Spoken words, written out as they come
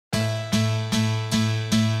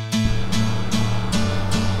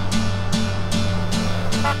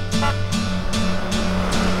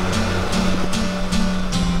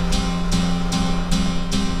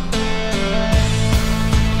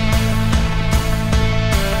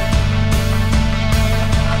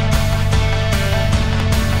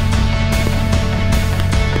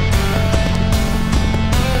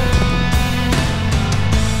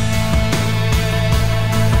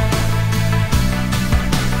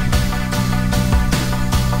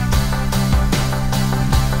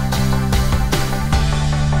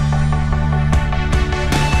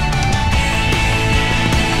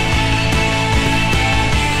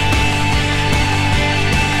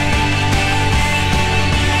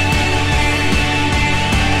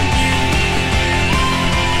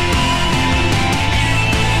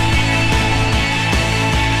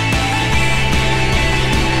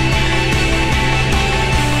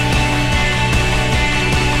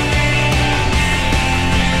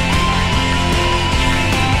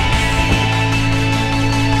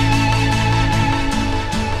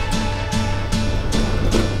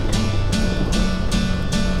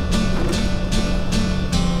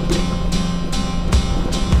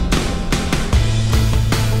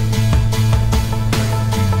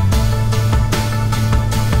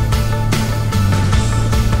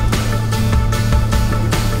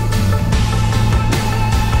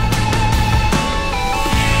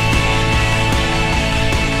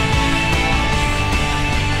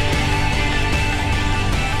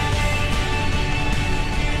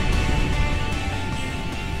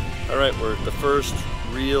first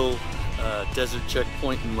real desert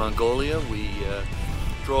checkpoint in Mongolia. We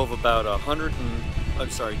drove about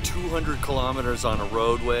 200 kilometers on a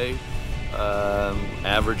roadway,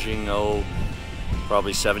 averaging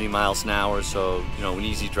probably 70 miles an hour, so an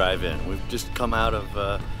easy drive in. We've just come out of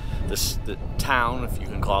the town, if you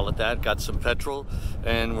can call it that, got some petrol,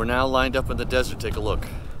 and we're now lined up in the desert. Take a look.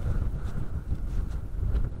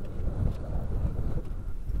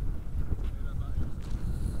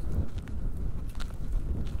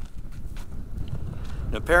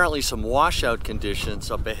 And apparently some washout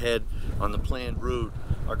conditions up ahead on the planned route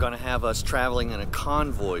are going to have us traveling in a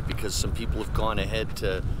convoy, because some people have gone ahead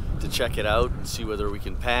to check it out and see whether we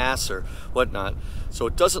can pass or whatnot. So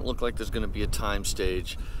it doesn't look like there's going to be a time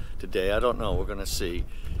stage today. I don't know. We're going to see.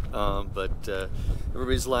 But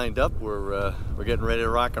everybody's lined up. We're getting ready to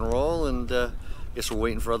rock and roll, and I guess we're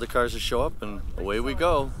waiting for other cars to show up, and away we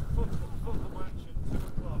go.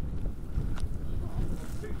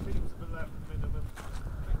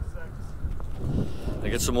 I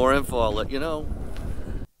get some more info, I'll let you know.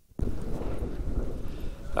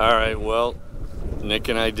 Alright, well, Nick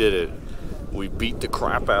and I did it. We beat the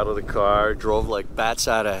crap out of the car, drove like bats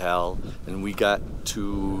out of hell, and we got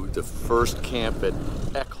to the first camp at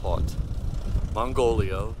Ekhot,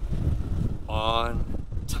 Mongolia, on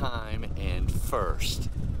time and first,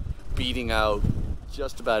 beating out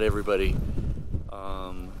just about everybody,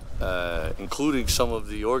 including some of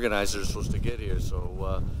the organizers supposed to get here.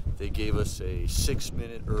 So they gave us a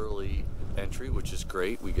 6-minute early entry, which is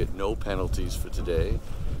great. We get no penalties for today.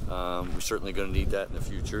 We're certainly going to need that in the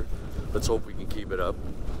future. Let's hope we can keep it up.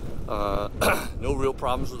 No real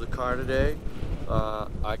problems with the car today.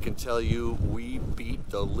 I can tell you we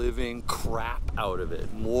beat the living crap out of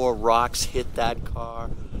it. More rocks hit that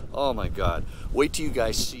car. Oh my God. Wait till you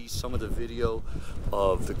guys see some of the video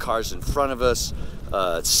of the cars in front of us.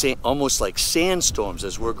 Almost like sandstorms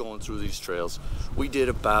as we're going through these trails. We did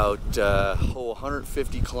about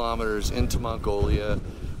 150 kilometers into Mongolia,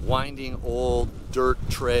 winding old dirt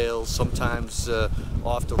trails, sometimes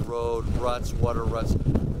off the road, ruts, water ruts.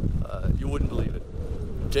 You wouldn't believe it.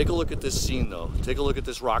 Take a look at this scene though. Take a look at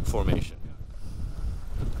this rock formation.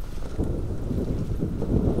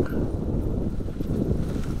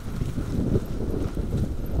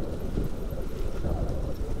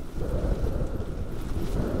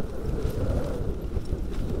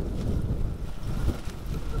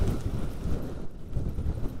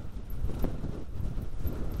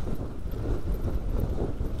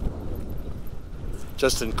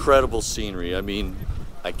 Just incredible scenery. I mean,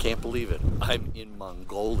 I can't believe it. I'm in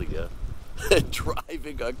Mongolia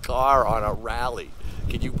driving a car on a rally.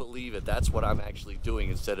 Can you believe it? That's what I'm actually doing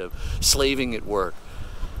instead of slaving at work.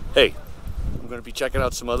 Hey, I'm going to be checking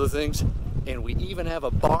out some other things, and we even have a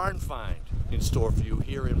barn find in store for you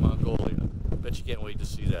here in Mongolia. Bet you can't wait to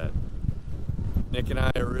see that. Nick and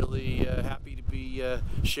I are really happy to be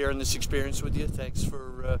sharing this experience with you. Thanks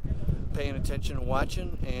for paying attention and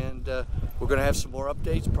watching, and we're going to have some more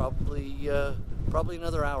updates, probably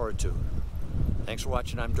another hour or two. Thanks for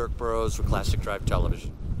watching. I'm Dirk Burrowes for Classic Drive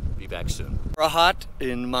Television. Be back soon. Rahat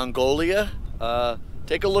in Mongolia.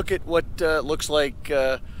 Take a look at what looks like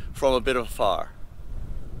from a bit afar.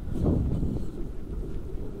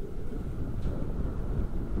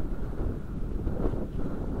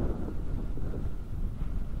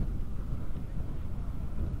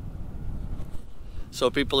 So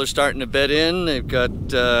people are starting to bed in. They've got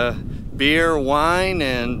beer, wine,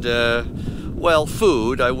 and well,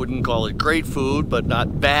 food. I wouldn't call it great food, but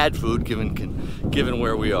not bad food given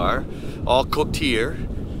where we are. All cooked here.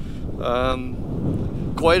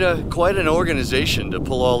 Quite an organization to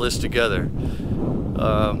pull all this together.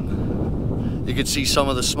 You can see some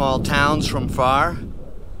of the small towns from far.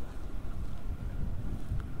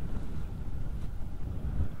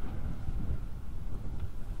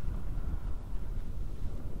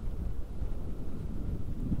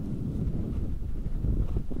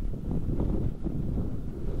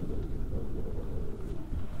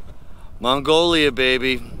 Mongolia,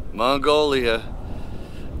 baby. Mongolia.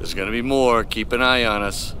 There's gonna be more. Keep an eye on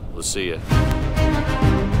us. We'll see you.